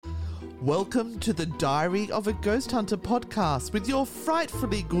Welcome to the Diary of a Ghost Hunter podcast with your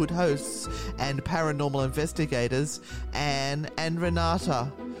frightfully good hosts and paranormal investigators, Anne and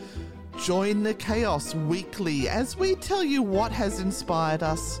Renata. Join the chaos weekly as we tell you what has inspired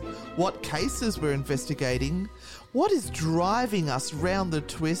us, what cases we're investigating, what is driving us round the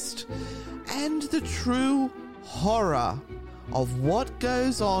twist, and the true horror of what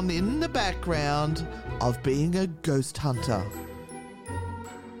goes on in the background of being a ghost hunter.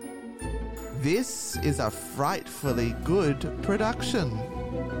 This is a frightfully good production.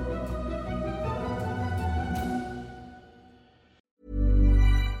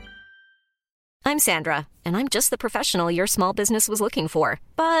 I'm Sandra, and I'm just the professional your small business was looking for.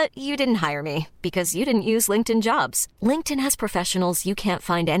 But you didn't hire me because you didn't use LinkedIn Jobs. LinkedIn has professionals you can't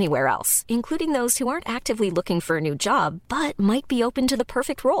find anywhere else, including those who aren't actively looking for a new job, but might be open to the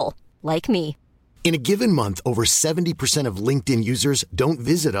perfect role, like me. In a given month, over 70% of LinkedIn users don't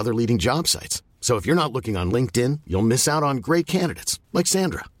visit other leading job sites. So if you're not looking on LinkedIn, you'll miss out on great candidates like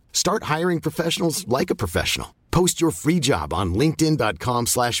Sandra. Start hiring professionals like a professional. Post your free job on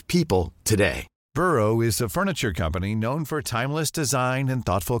linkedin.com/people today. Burrow is a furniture company known for timeless design and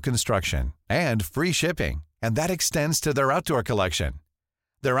thoughtful construction and free shipping, and that extends to their outdoor collection.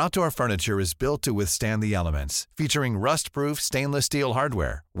 Their outdoor furniture is built to withstand the elements, featuring rust-proof stainless steel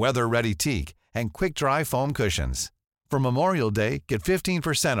hardware, weather-ready teak, and quick-dry foam cushions. For Memorial Day, get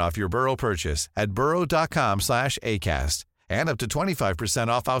 15% off your Burrow purchase at burrow.com/ACAST and up to 25%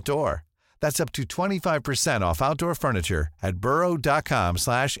 off outdoor. That's up to 25% off outdoor furniture at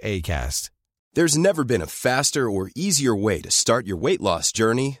burrow.com/ACAST. There's never been a faster or easier way to start your weight loss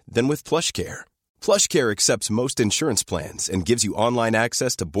journey than with PlushCare. PlushCare accepts most insurance plans and gives you online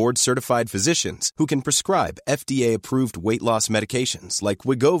access to board-certified physicians who can prescribe FDA-approved weight loss medications like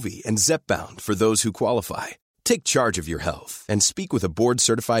Wegovy and Zepbound for those who qualify. Take charge of your health and speak with a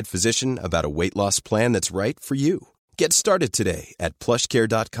board-certified physician about a weight loss plan that's right for you. Get started today at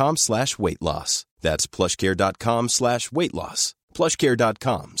plushcare.com/weight loss. That's plushcare.com/weight loss.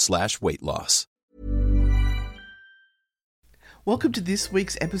 plushcare.com/weight loss. Welcome to this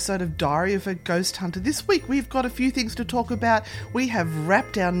week's episode of Diary of a Ghost Hunter. This week we've got a few things to talk about. We have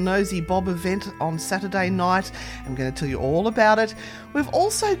wrapped our Nosey Bob event on Saturday night. I'm going to tell you all about it. We've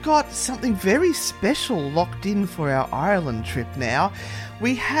also got something very special locked in for our Ireland trip now.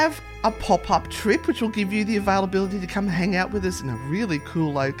 We have a pop-up trip which will give you the availability to come hang out with us in a really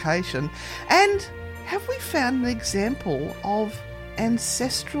cool location. And have we found an example of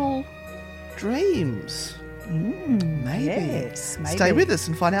ancestral dreams? Maybe. Yes, maybe. Stay with us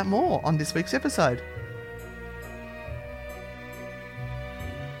and find out more on this week's episode.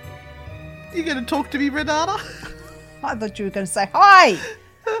 You going to talk to me, Renata? I thought you were going to say, hi,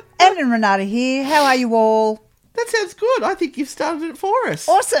 Anne and Renata here. How are you all? That sounds good. I think you've started it for us.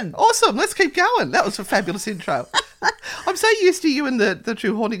 Awesome. Awesome. Let's keep going. That was a fabulous intro. I'm so used to you and the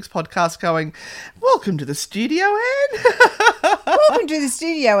True Hauntings podcast going, welcome to the studio, Anne. Welcome to the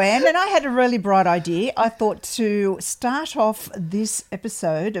studio, Anne. And I had a really bright idea. I thought to start off this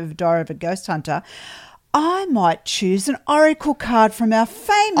episode of Diary of a Ghost Hunter, I might choose an oracle card from our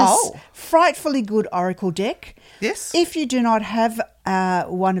famous, frightfully good oracle deck. Yes. If you do not have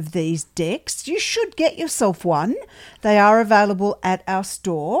one of these decks, you should get yourself one. They are available at our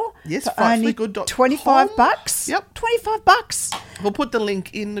store. Yes, for only frightfullygood.com. $25. Yep. $25. We'll put the link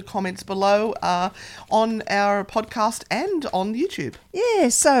in the comments below on our podcast and on YouTube. Yeah,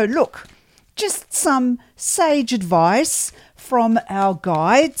 so look, just some sage advice from our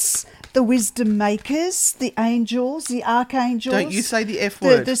guides, the wisdom makers, the angels, the archangels. Don't you say the F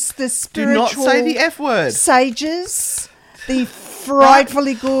word. The spiritual Do not say the F word. Sages, the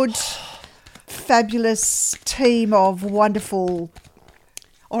frightfully good, fabulous team of wonderful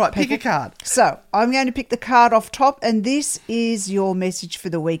All right, people. pick a card. So I'm going to pick the card off top, and this is your message for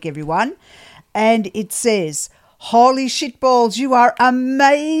the week, everyone. And it says, holy shitballs, you are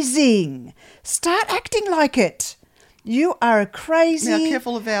amazing. Start acting like it. You are a crazy... Now,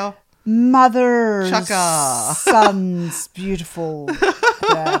 careful of our... mother's Chaka. son's beautiful,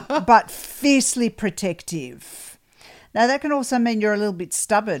 but fiercely protective. Now, that can also mean you're a little bit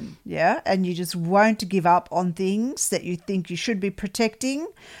stubborn, yeah, and you just won't give up on things that you think you should be protecting,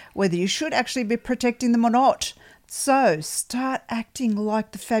 whether you should actually be protecting them or not. So start acting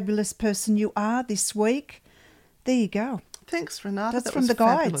like the fabulous person you are this week. There you go. Thanks, Renata. That's that from was the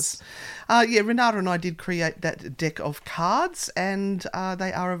fabulous. guides. Yeah, Renata and I did create that deck of cards, and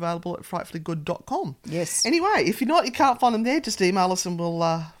they are available at frightfullygood.com. Yes. Anyway, if you can't find them there, just email us and we'll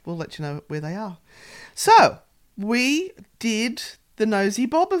let you know where they are. So, we did the Nosey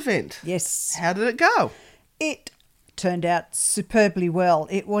Bob event. Yes. How did it go? It turned out superbly well.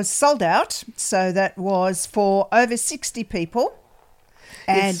 It was sold out, so that was for over 60 people.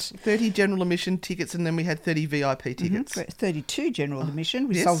 And it's 30 general admission tickets, and then we had 30 VIP tickets. 32 general admission.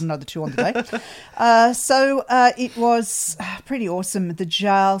 We yes. sold another 2 on the day. So it was pretty awesome. The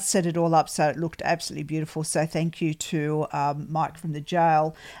jail set it all up, so it looked absolutely beautiful. So thank you to Mike from the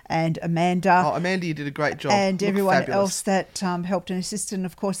jail and Amanda. Oh, Amanda, you did a great job. And Looked everyone fabulous. else that helped and assisted. And,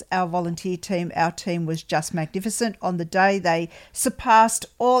 of course, our volunteer team. Our team was just magnificent. On the day, they surpassed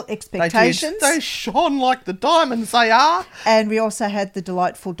all expectations. They shone like the diamonds they are. And we also had the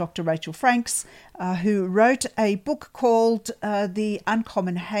delightful Dr. Rachel Franks, who wrote a book called The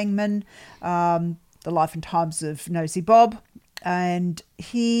Uncommon Hangman, The Life and Times of Nosey Bob. And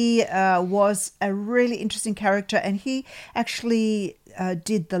he was a really interesting character, and he actually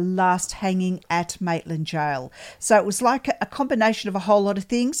did the last hanging at Maitland Jail. So it was like a combination of a whole lot of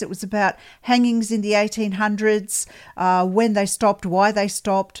things. It was about hangings in the 1800s, when they stopped, why they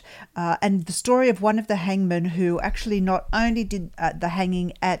stopped, and the story of one of the hangmen who actually not only did the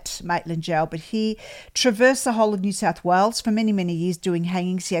hanging at Maitland Jail, but he traversed the whole of New South Wales for many, many years doing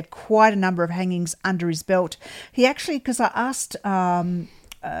hangings. He had quite a number of hangings under his belt. He actually, because I asked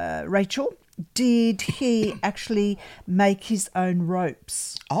Rachel, did he actually make his own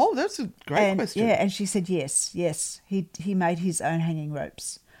ropes? Oh, that's a great question. Yeah, and she said yes. He made his own hanging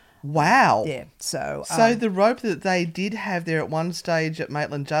ropes. Wow. Yeah, so the rope that they did have there at one stage at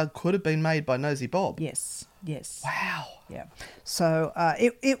Maitland Jail could have been made by Nosey Bob. Yes. Wow. Yeah. So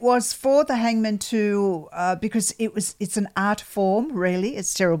it was for the hangman to because it's an art form, really,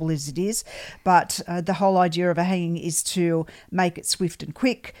 as terrible as it is, but the whole idea of a hanging is to make it swift and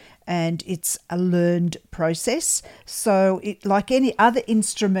quick, and it's a learned process. So it, like any other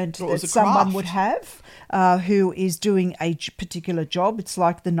instrument that someone would have who is doing a particular job, it's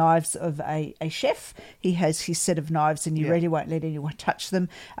like the knives of a chef. He has his set of knives and he really won't let anyone touch them.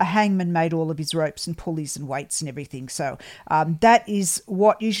 A hangman made all of his ropes and pulleys and weights and everything. So that is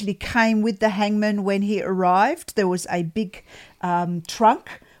what usually came with the hangman when he arrived. There was a big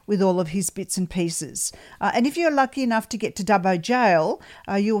trunk with all of his bits and pieces. And if you're lucky enough to get to Dubbo Jail,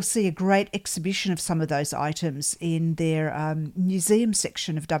 you'll see a great exhibition of some of those items in their museum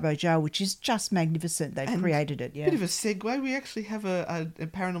section of Dubbo Jail, which is just magnificent. They've created it, yeah. Bit of a segue. We actually have a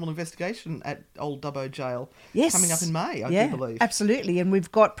paranormal investigation at Old Dubbo Jail coming up in May, I do believe. Absolutely. And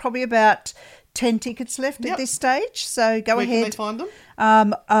we've got probably about 10 tickets left at this stage, so go Where ahead. Can they find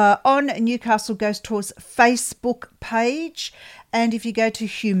them? On Newcastle Ghost Tours Facebook page, and if you go to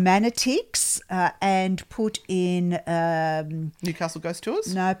Humanitics and put in Newcastle Ghost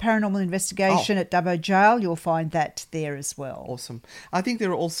Tours? No, Paranormal Investigation at Dubbo Jail, you'll find that there as well. Awesome. I think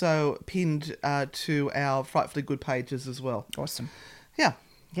they're also pinned to our Frightfully Good pages as well. Awesome. Yeah.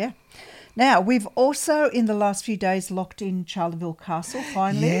 Now, we've also, in the last few days, locked in Charleville Castle,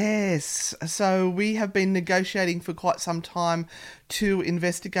 finally. Yes. So we have been negotiating for quite some time to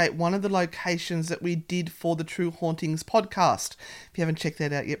investigate one of the locations that we did for the True Hauntings podcast. If you haven't checked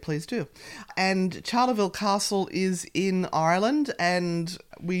that out yet, please do. And Charleville Castle is in Ireland, and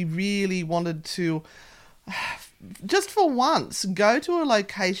we really wanted to, just for once, go to a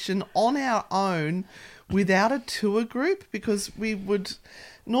location on our own without a tour group, because we would...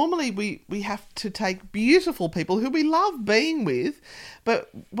 Normally, we have to take beautiful people who we love being with, but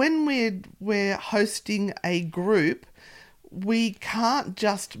when we're hosting a group, we can't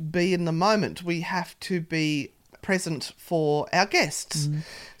just be in the moment. We have to be present for our guests.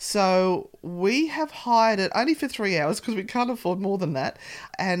 So we have hired it only for 3 hours because we can't afford more than that.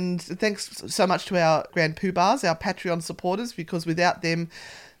 And thanks so much to our Grand Poobahs, our Patreon supporters, because without them,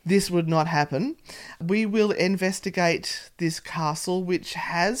 this would not happen. We will investigate this castle, which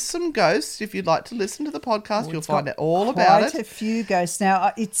has some ghosts. If you'd like to listen to the podcast, you'll find out all about it. Quite a few ghosts.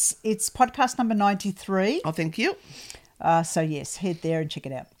 Now, it's podcast number 93. Oh, thank you. So, yes, head there and check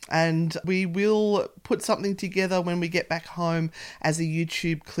it out. And we will put something together when we get back home as a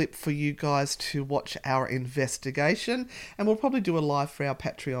YouTube clip for you guys to watch our investigation. And we'll probably do a live for our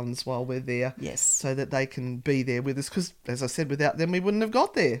Patreons while we're there. Yes. So that they can be there with us. Because, as I said, without them, we wouldn't have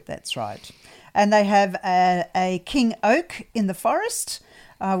got there. That's right. And they have a king oak in the forest,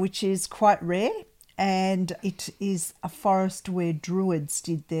 which is quite rare. And it is a forest where druids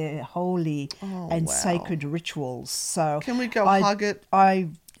did their holy sacred rituals. So can we go hug it?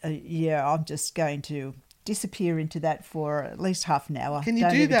 I'm just going to disappear into that for at least half an hour. Can you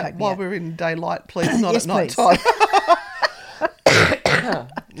do that while we're in daylight, please? Not yes, at night time.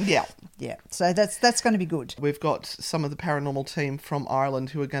 Yeah. So that's going to be good. We've got some of the paranormal team from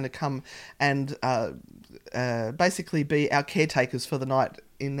Ireland who are going to come and basically be our caretakers for the night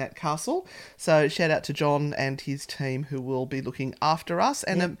in that castle. So shout out to John and his team who will be looking after us.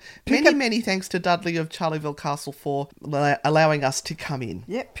 And many thanks to Dudley of Charleville Castle for allowing us to come in.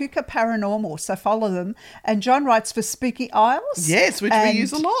 Yeah, Puka Paranormal. So follow them. And John writes for Spooky Isles. Yes, which we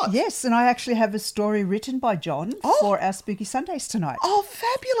use a lot. Yes, and I actually have a story written by John for our Spooky Sundays tonight. Oh,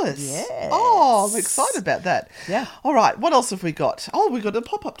 fabulous. Yes. Oh, I'm excited about that. Yeah. All right, what else have we got? Oh, we've got a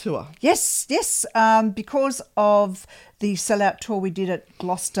pop-up tour. Yes. Because of the sellout tour we did at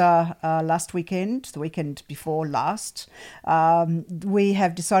Gloucester last weekend, the weekend before last, we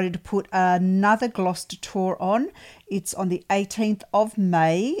have decided to put another Gloucester tour on. It's on the 18th of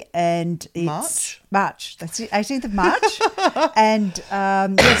May and it's March. That's it, 18th of March. And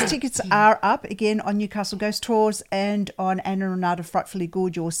yes, tickets are up again on Newcastle Ghost Tours and on Anna Renata Frightfully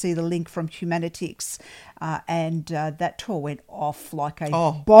Good. You'll see the link from Humanitix. And that tour went off like a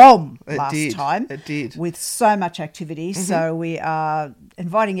bomb last time. It did. With so much activity. Mm-hmm. So we are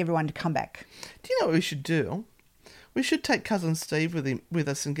inviting everyone to come back. Do you know what we should do? We should take Cousin Steve with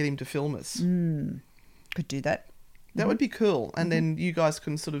us and get him to film us. Could do that. That would be cool. And then you guys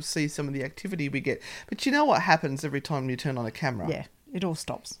can sort of see some of the activity we get. But you know what happens every time you turn on a camera? Yeah, it all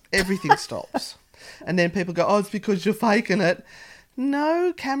stops. Everything stops. And then people go, it's because you're faking it.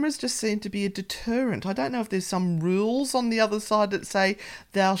 No, cameras just seem to be a deterrent. I don't know if there's some rules on the other side that say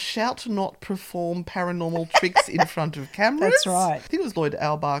thou shalt not perform paranormal tricks in front of cameras. That's right. I think it was Lloyd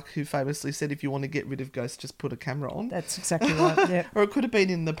Albach who famously said if you want to get rid of ghosts, just put a camera on. That's exactly right, yeah. Or it could have been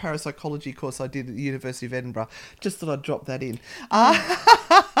in the parapsychology course I did at the University of Edinburgh. Just thought I'd drop that in. And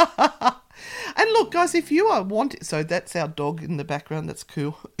look, guys, if you are wanting... So that's our dog in the background. That's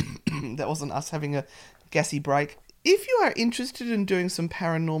cool. That wasn't us having a gassy break. If you are interested in doing some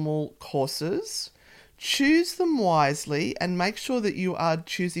paranormal courses, choose them wisely and make sure that you are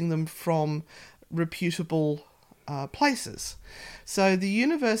choosing them from reputable places. So the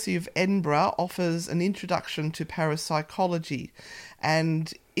University of Edinburgh offers an introduction to parapsychology,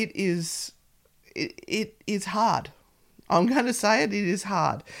 and it is hard. I'm going to say it is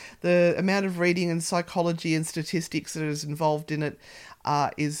hard. The amount of reading and psychology and statistics that is involved in it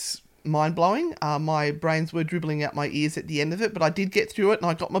is mind-blowing. My brains were dribbling out my ears at the end of it, but I did get through it and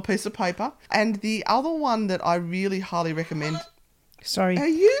I got my piece of paper. And the other one that I really highly recommend... Sorry. Are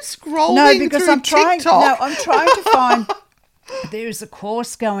you scrolling through TikTok? I'm trying to find... There is a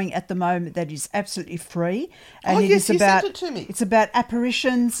course going at the moment that is absolutely free. And you sent it to me. It's about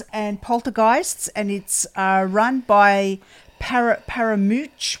apparitions and poltergeists, and it's run by...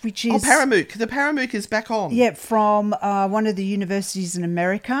 Paramook, which is... Paramook. The Paramook is back on. Yeah, from one of the universities in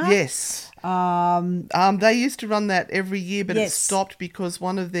America. Yes. They used to run that every year, but it stopped because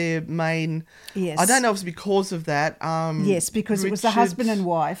one of their main... Yes. I don't know if it's because of that. Yes, because it was the husband and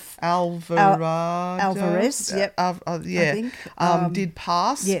wife. Alvarez. Yep. Yeah. I think. Did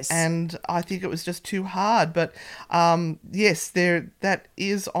pass. Yes. And I think it was just too hard. But yes, that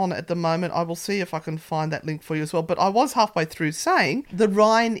is on at the moment. I will see if I can find that link for you as well. But I was halfway through saying the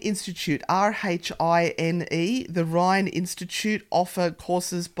Rhine Institute, R-H-I-N-E, the Rhine Institute offer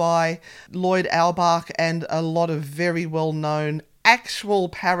courses by Lloyd Albach and a lot of very well-known actual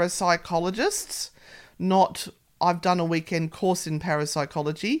parapsychologists, not I've done a weekend course in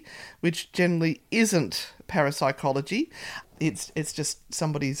parapsychology, which generally isn't parapsychology. It's just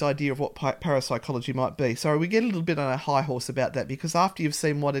somebody's idea of what parapsychology might be. So we get a little bit on a high horse about that because after you've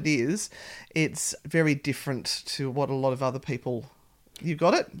seen what it is, it's very different to what a lot of other people... You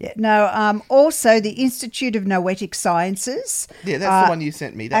got it? Yeah. No, also the Institute of Noetic Sciences. Yeah, that's the one you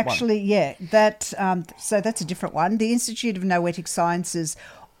sent me, that actually, one. Yeah, that, so that's a different one. The Institute of Noetic Sciences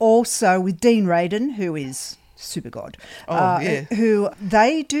also with Dean Radin, who is super god, who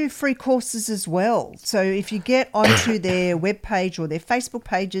they do free courses as well. So if you get onto their webpage or their Facebook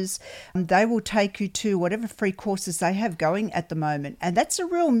pages, they will take you to whatever free courses they have going at the moment. And that's a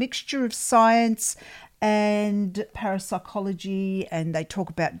real mixture of science and parapsychology, and they talk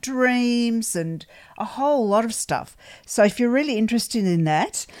about dreams and a whole lot of stuff. So if you're really interested in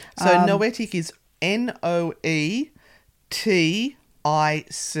that... So Noetic is Noetic.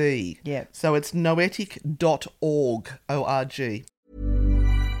 Yeah. So it's noetic.org, O-R-G.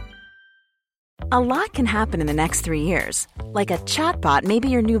 A lot can happen in the next 3 years. Like a chatbot may be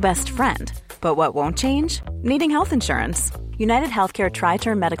your new best friend. But what won't change? Needing health insurance. United Healthcare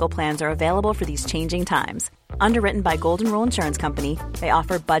Tri-Term Medical Plans are available for these changing times. Underwritten by Golden Rule Insurance Company, they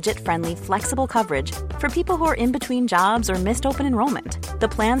offer budget-friendly, flexible coverage for people who are in between jobs or missed open enrollment. The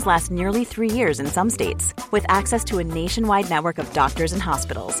plans last nearly 3 years in some states, with access to a nationwide network of doctors and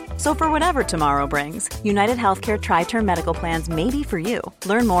hospitals. So for whatever tomorrow brings, United Healthcare Tri-Term Medical Plans may be for you.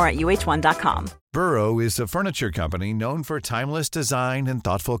 Learn more at uh1.com. Burrow is a furniture company known for timeless design and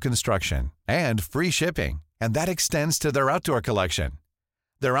thoughtful construction, and free shipping, and that extends to their outdoor collection.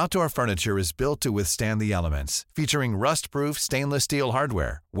 Their outdoor furniture is built to withstand the elements, featuring rust-proof stainless steel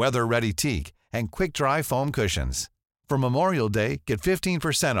hardware, weather-ready teak, and quick-dry foam cushions. For Memorial Day, get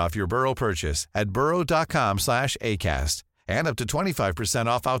 15% off your Burrow purchase at burrow.com/ACAST and up to 25%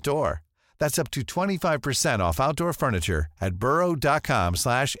 off outdoor. That's up to 25% off outdoor furniture at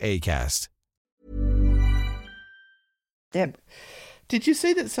burrow.com/ACAST. Deb. Did you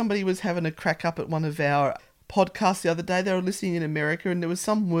see that somebody was having a crack up at one of our podcasts the other day? They were listening in America, and there was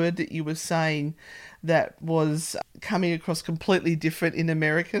some word that you were saying that was coming across completely different in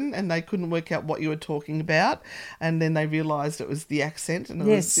American, and they couldn't work out what you were talking about, and then they realised it was the accent. And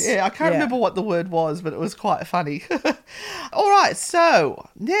I can't remember what the word was, but it was quite funny. All right, so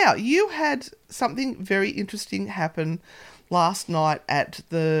now you had something very interesting happen last night at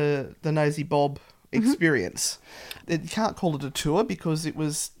the Nosey Bob experience. You can't call it a tour because it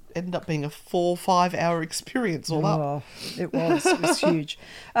ended up being a 4-5 hour experience all up. It was huge.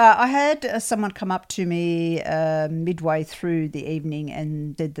 I had someone come up to me midway through the evening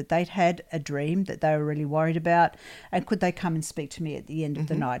and said that they'd had a dream that they were really worried about, and could they come and speak to me at the end of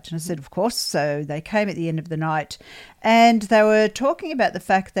the night? And I said, of course. So they came at the end of the night, and they were talking about the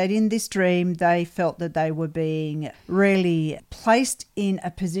fact that in this dream they felt that they were being really placed in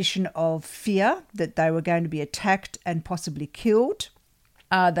a position of fear, that they were going to be attacked and possibly killed.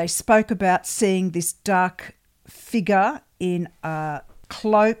 They spoke about seeing this dark figure in a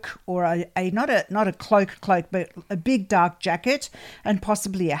cloak, or not a cloak, but a big dark jacket and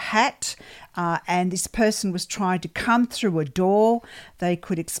possibly a hat. And this person was trying to come through a door. They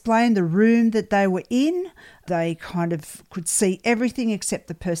could explain the room that they were in. They kind of could see everything except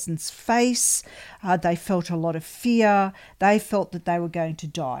the person's face. They felt a lot of fear. They felt that they were going to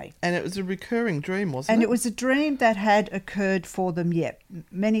die. And it was a recurring dream, wasn't it? And it was a dream that had occurred for them,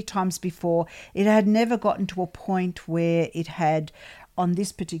 many times before. It had never gotten to a point where it had, on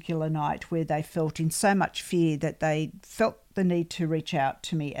this particular night, where they felt in so much fear that they felt the need to reach out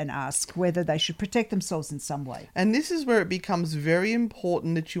to me and ask whether they should protect themselves in some way. And this is where it becomes very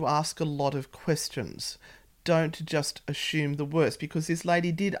important that you ask a lot of questions. Don't just assume the worst, because this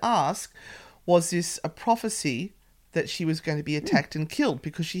lady did ask, was this a prophecy that she was going to be attacked and killed,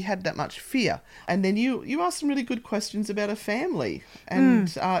 because she had that much fear? And then you asked some really good questions about her family,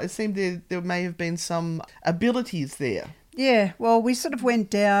 and it seemed there may have been some abilities there. Yeah, well, we sort of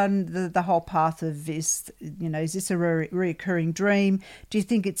went down the whole path of is this a recurring dream? Do you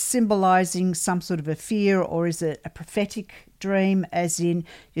think it's symbolising some sort of a fear, or is it a prophetic dream, as in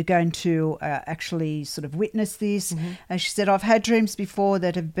you're going to actually sort of witness this? And she said, I've had dreams before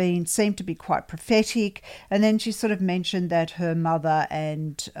that have seemed to be quite prophetic. And then she sort of mentioned that her mother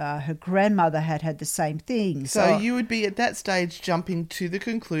and her grandmother had the same thing. So you would be at that stage jumping to the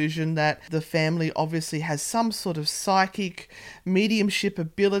conclusion that the family obviously has some sort of psychic mediumship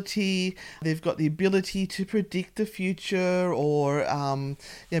ability. They've got the ability to predict the future, or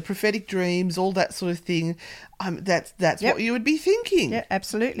prophetic dreams, all that sort of thing. That's what you would be thinking. Yeah,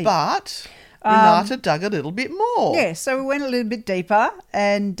 absolutely. But Renata dug a little bit more. Yeah, so we went a little bit deeper,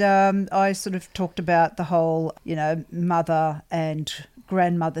 and I sort of talked about the whole, mother and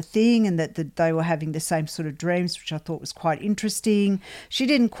grandmother thing, and that they were having the same sort of dreams, which I thought was quite interesting. She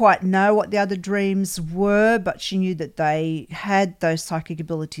didn't quite know what the other dreams were, but she knew that they had those psychic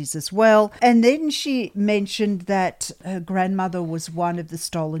abilities as well. And then she mentioned that her grandmother was one of the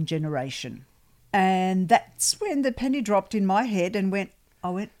stolen generation. And that's when the penny dropped in my head, and I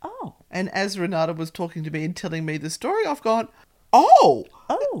went, oh. And as Renata was talking to me and telling me the story, I've gone, oh.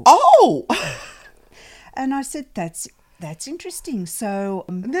 And I said, that's interesting. So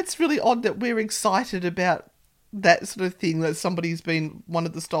and that's really odd that we're excited about that sort of thing, that somebody's been one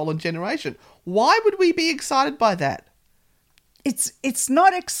of the stolen generation. Why would we be excited by that? It's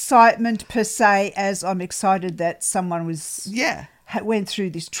not excitement per se, as I'm excited that someone went through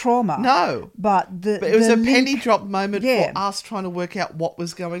this trauma. No. But it was a penny drop moment for us trying to work out what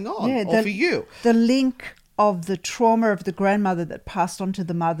was going on, or for you. The link of the trauma of the grandmother that passed on to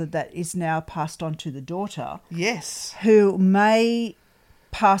the mother, that is now passed on to the daughter. Yes. Who may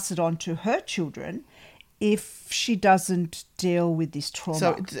pass it on to her children if she doesn't deal with this trauma.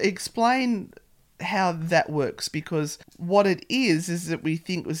 So explain how that works, because what it is that we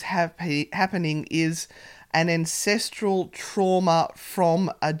think was happening is an ancestral trauma from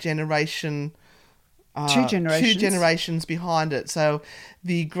a generation, two generations behind it. So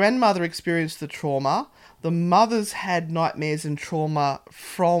the grandmother experienced the trauma. The mothers had nightmares and trauma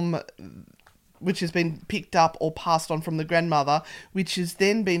from which has been picked up or passed on from the grandmother, which has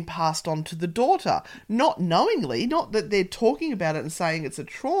then been passed on to the daughter, not knowingly, not that they're talking about it and saying it's a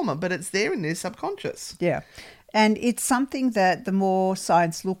trauma, but it's there in their subconscious. Yeah. And it's something that the more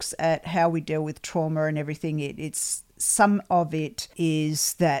science looks at how we deal with trauma and everything, it's some of it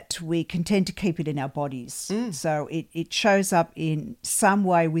is that we can tend to keep it in our bodies. So it shows up in some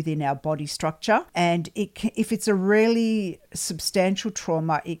way within our body structure. And if it's a really substantial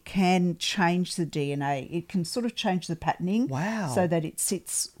trauma, it can change the DNA. It can sort of change the patterning. Wow. So that it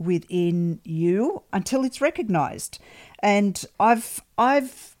sits within you until it's recognized. And I've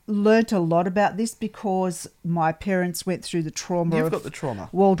learnt a lot about this because my parents went through the trauma You've got the trauma.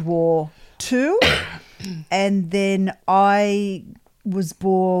 World War II. And then I was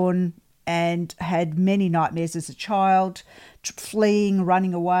born and had many nightmares as a child, fleeing,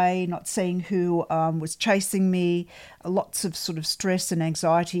 running away, not seeing who was chasing me, lots of sort of stress and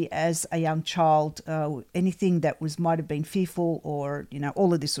anxiety as a young child, anything that might have been fearful or,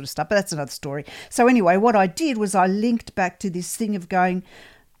 all of this sort of stuff. But that's another story. So anyway, what I did was I linked back to this thing of going,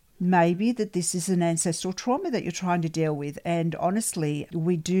 maybe that this is an ancestral trauma that you're trying to deal with. And honestly,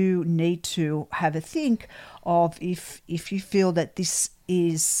 we do need to have a think of if you feel that this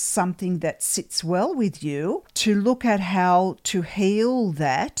is something that sits well with you, to look at how to heal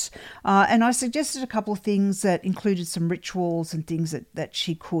that. And I suggested a couple of things that included some rituals and things that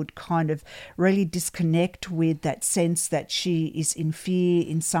she could kind of really disconnect with that sense that she is in fear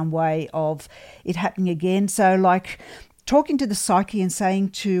in some way of it happening again. So like talking to the psyche and saying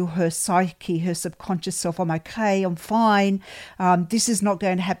to her psyche, her subconscious self, I'm okay, I'm fine, this is not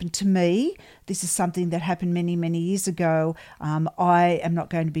going to happen to me. This is something that happened many, many years ago. I am not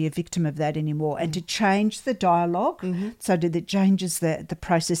going to be a victim of that anymore. And to change the dialogue so that it changes the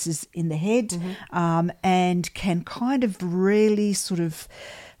processes in the head and can kind of really sort of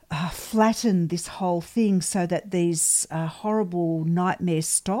flatten this whole thing so that these horrible nightmares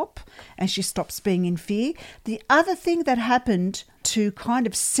stop and she stops being in fear. The other thing that happened to kind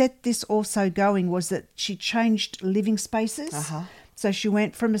of set this also going was that she changed living spaces. So she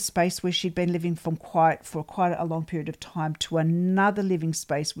went from a space where she'd been living for quite a long period of time to another living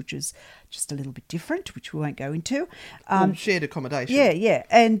space, which is just a little bit different, which we won't go into. Shared accommodation. Yeah.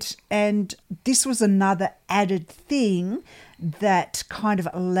 And this was another added thing that kind of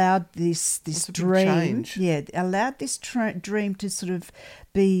allowed this dream. Yeah, allowed this dream to sort of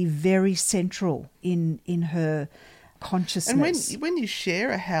be very central in her consciousness. And when you share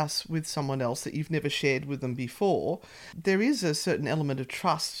a house with someone else that you've never shared with them before, there is a certain element of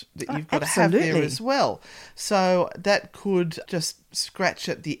trust that you've got to have there as well. So that could just scratch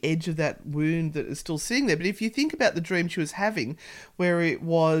at the edge of that wound that is still sitting there. But if you think about the dream she was having, where it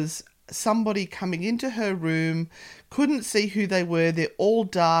was somebody coming into her room, couldn't see who they were, they're all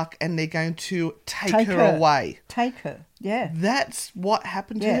dark, and they're going to take her away. Take her, yeah. That's what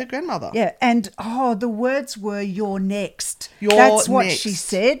happened to her grandmother. Yeah, and the words were, "You're next." That's what she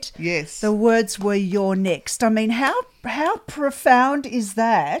said. Yes. The words were, "You're next." I mean, how profound is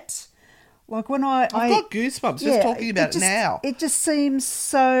that? Like when I've got goosebumps just talking about it now. It just seems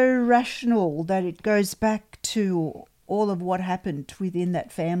so rational that it goes back to all of what happened within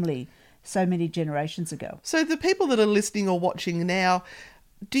that family so many generations ago. So the people that are listening or watching now,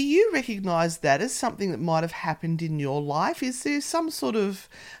 do you recognise that as something that might have happened in your life? Is there some sort of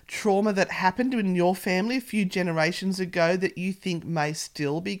trauma that happened in your family a few generations ago that you think may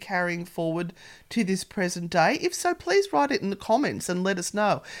still be carrying forward to this present day? If so, please write it in the comments and let us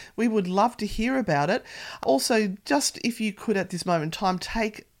know. We would love to hear about it. Also, just if you could at this moment in time,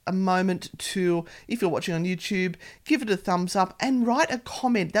 take a moment to, if you're watching on YouTube, give it a thumbs up and write a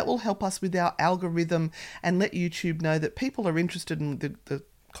comment. That will help us with our algorithm and let YouTube know that people are interested in the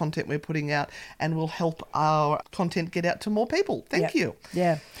content we're putting out, and will help our content get out to more people. Thank you.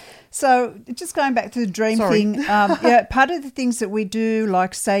 Yeah. So just going back to the dream thing, part of the things that we do,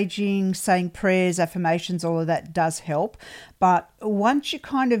 like saging, saying prayers, affirmations, all of that does help. But once you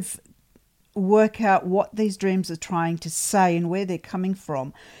kind of work out what these dreams are trying to say and where they're coming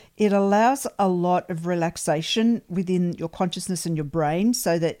from, it allows a lot of relaxation within your consciousness and your brain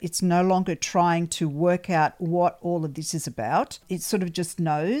so that it's no longer trying to work out what all of this is about. It sort of just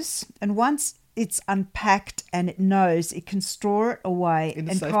knows. And once it's unpacked and it knows, it can store it away in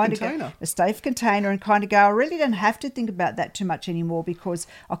a safe container and kind of go, I really don't have to think about that too much anymore because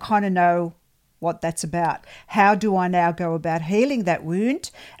I kind of know what that's about. How do I now go about healing that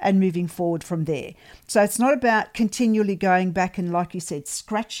wound and moving forward from there? So it's not about continually going back and, like you said,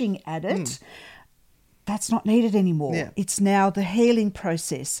 scratching at it. That's not needed anymore. Yeah. It's now the healing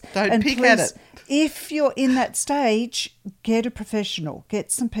process. Don't pick at it. If you're in that stage, get a professional.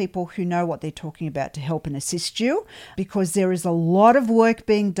 Get some people who know what they're talking about to help and assist you, because there is a lot of work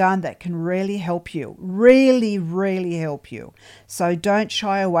being done that can really help you. Really, really help you. So don't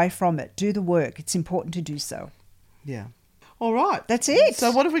shy away from it. Do the work. It's important to do so. Yeah. All right. That's it.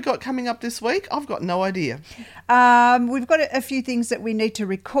 So what have we got coming up this week? I've got no idea. We've got a few things that we need to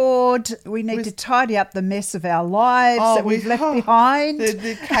record. We need to tidy up the mess of our lives that we've left behind.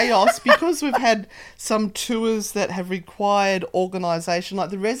 The chaos, because we've had some tours that have required organisation. Like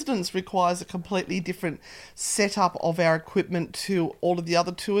the residence requires a completely different setup of our equipment to all of the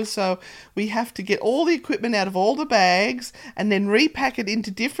other tours. So we have to get all the equipment out of all the bags and then repack it into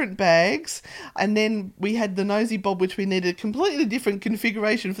different bags. And then we had the Nosey Bob, which we needed completely different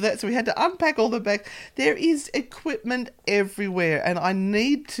configuration for that, so we had to unpack all the bags. There is equipment everywhere, and I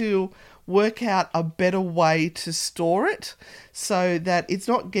need to work out a better way to store it so that it's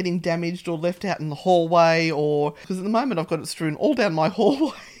not getting damaged or left out in the hallway, or because at the moment I've got it strewn all down my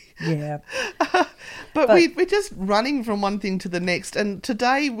hallway. Yeah. But we're just running from one thing to the next. And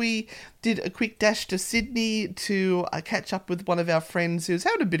today we did a quick dash to Sydney to catch up with one of our friends who's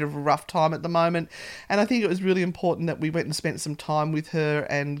having a bit of a rough time at the moment. And I think it was really important that we went and spent some time with her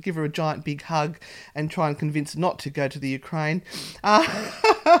and give her a giant big hug and try and convince her not to go to the Ukraine.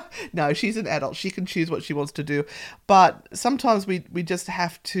 No, she's an adult. She can choose what she wants to do. But sometimes we just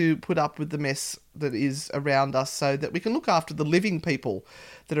have to put up with the mess that is around us so that we can look after the living people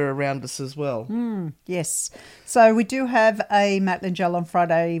that are around us as well. Yes. So we do have a Matlin Gel on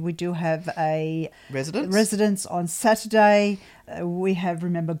Friday. We do have a residence on Saturday. We have,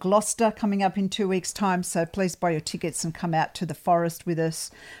 remember, Gloucester coming up in 2 weeks' time. So please buy your tickets and come out to the forest with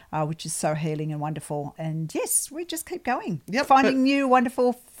us, which is so healing and wonderful. And yes, we just keep going. Finding new,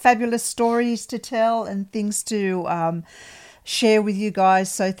 wonderful, fabulous stories to tell and things to share with you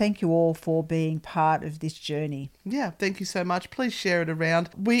guys. So thank you all for being part of this journey. Yeah, thank you so much. Please share it around.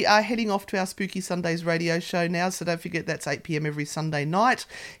 We are heading off to our Spooky Sundays radio show now, so don't forget that's 8 p.m. every Sunday night.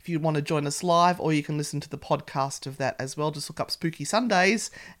 If you want to join us live, or you can listen to the podcast of that as well. Just look up Spooky Sundays,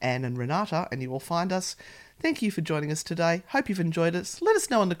 Anne and Renata, and you will find us. Thank you for joining us today. Hope you've enjoyed it. Let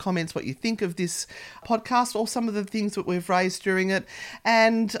us know in the comments what you think of this podcast or some of the things that we've raised during it.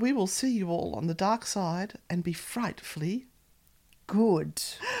 And we will see you all on the dark side and be frightfully good.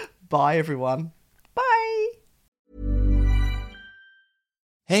 Bye, everyone. Bye.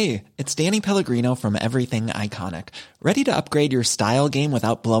 Hey, it's Danny Pellegrino from Everything Iconic. Ready to upgrade your style game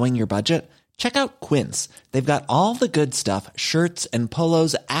without blowing your budget? Check out Quince. They've got all the good stuff, shirts and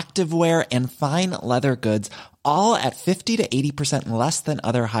polos, activewear, and fine leather goods, all at 50 to 80% less than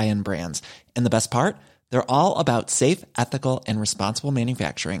other high-end brands. And the best part? They're all about safe, ethical, and responsible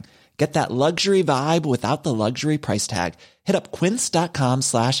manufacturing. Get that luxury vibe without the luxury price tag. Hit up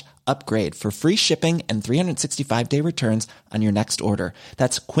quince.com/upgrade for free shipping and 365-day returns on your next order.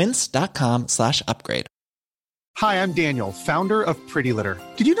 That's quince.com/upgrade. Hi, I'm Daniel, founder of Pretty Litter.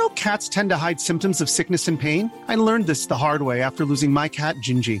 Did you know cats tend to hide symptoms of sickness and pain? I learned this the hard way after losing my cat,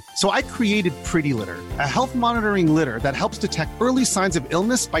 Gingy. So I created Pretty Litter, a health monitoring litter that helps detect early signs of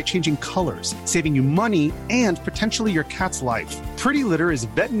illness by changing colors, saving you money and potentially your cat's life. Pretty Litter is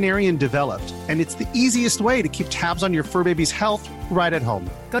veterinarian developed, and it's the easiest way to keep tabs on your fur baby's health right at home.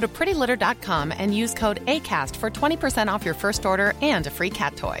 Go to prettylitter.com and use code ACAST for 20% off your first order and a free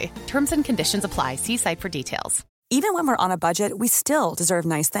cat toy. Terms and conditions apply. See site for details. Even when we're on a budget, we still deserve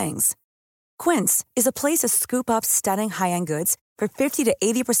nice things. Quince is a place to scoop up stunning high-end goods for 50 to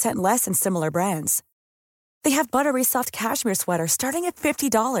 80% less than similar brands. They have buttery soft cashmere sweaters starting at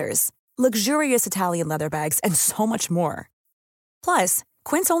 $50, luxurious Italian leather bags, and so much more. Plus,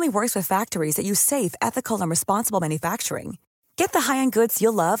 Quince only works with factories that use safe, ethical, and responsible manufacturing. Get the high-end goods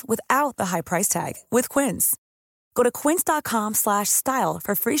you'll love without the high price tag with Quince. Go to quince.com/style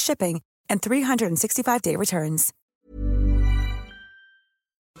for free shipping and 365-day returns.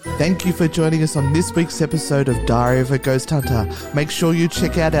 Thank you for joining us on this week's episode of Diary of a Ghost Hunter. Make sure you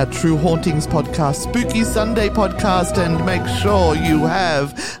check out our True Hauntings podcast, Spooky Sunday podcast, and make sure you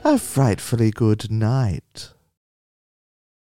have a frightfully good night.